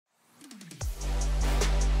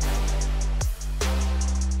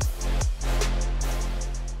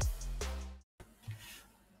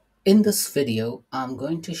In this video, I'm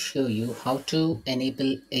going to show you how to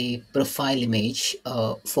enable a profile image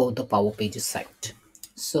for the Power Pages site.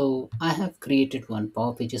 So I have created one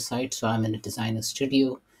Power Pages site. So I'm in a designer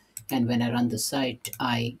studio, and when I run the site,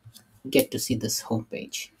 I get to see this home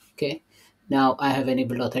page. Okay. Now I have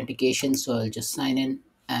enabled authentication, so I'll just sign in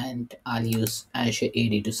and I'll use Azure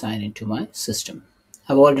AD to sign into my system.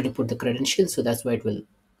 I've already put the credentials, so that's why it will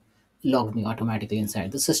log me automatically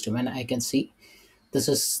inside the system, and I can see this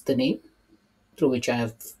is the name through which I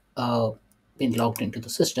have been logged into the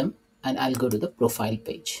system, and I'll go to the profile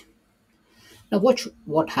page. Now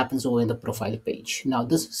what happens over in the profile page? Now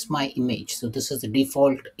this is my image. So this is the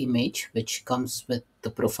default image which comes with the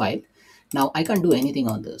profile. Now I can't do anything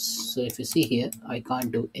on this. So if you see here, I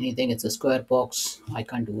can't do anything. It's a square box. I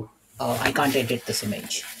can't edit this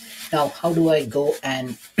image. Now how do I go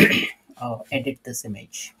and edit this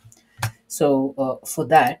image? So for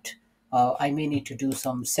that, I may need to do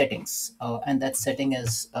some settings, and that setting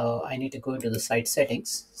is I need to go into the site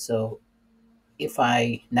settings. So if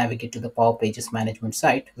I navigate to the Power Pages management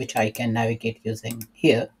site, which I can navigate using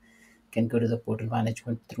here, can go to the portal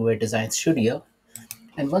management through a design studio.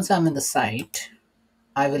 And once I'm in the site,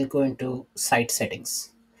 I will go into site settings.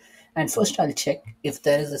 And first I'll check if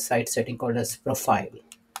there is a site setting called as profile.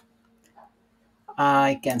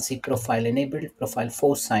 I can see profile enabled, profile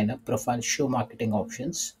force sign up, profile show marketing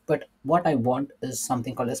options. But what I want is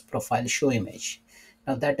something called as profile show image.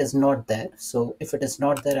 Now that is not there. So if it is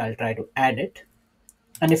not there, I'll try to add it.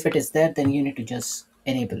 And if it is there, then you need to just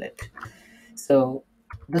enable it. So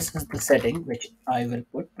this is the setting which I will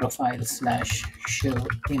put profile slash show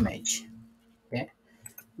image. Okay.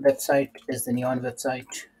 Website is the neon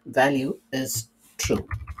website. Value is true.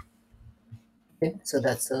 Okay, so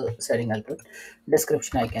that's the setting I'll put.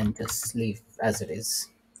 Description I can just leave as it is,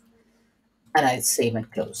 and I save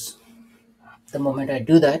and close. The moment I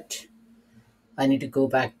do that, I need to go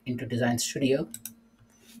back into Design Studio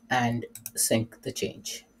and sync the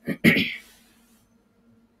change.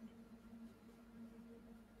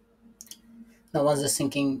 Now, once the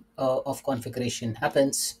syncing of configuration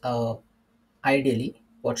happens, ideally,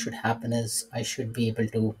 what should happen is I should be able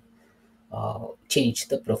to change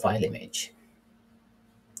the profile image.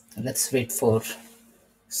 Let's wait for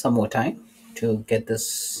some more time to get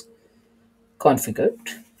this configured.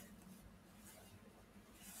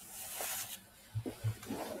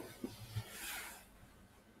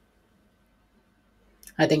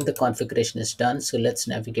 I think the configuration is done. So let's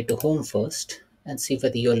navigate to home first and see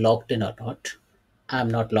whether you're logged in or not. I'm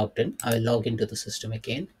not logged in. I will log into the system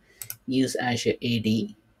again. Use Azure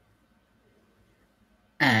AD,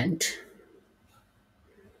 and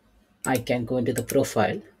I can go into the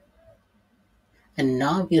profile. And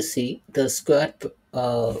now you see the square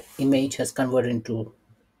image has converted into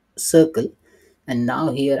circle. And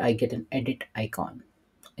now here I get an edit icon.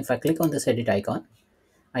 If I click on this edit icon,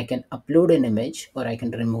 I can upload an image or I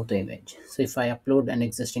can remove the image. So if I upload an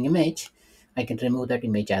existing image, I can remove that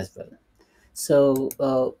image as well.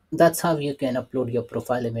 So that's how you can upload your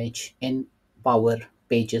profile image in Power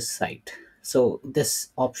Pages site. So this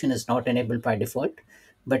option is not enabled by default,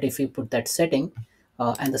 but if you put that setting,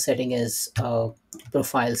 and the setting is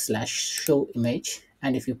profile slash show image,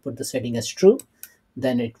 and if you put the setting as true,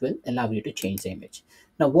 then it will allow you to change the image.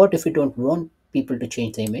 Now, what if you don't want people to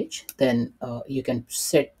change the image? Then you can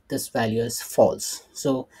set this value as false.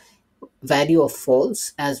 So value of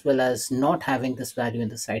false as well as not having this value in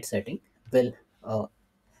the site setting will uh,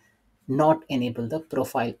 not enable the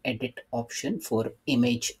profile edit option for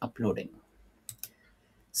image uploading.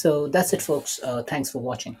 So that's it, folks. Thanks for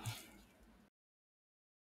watching.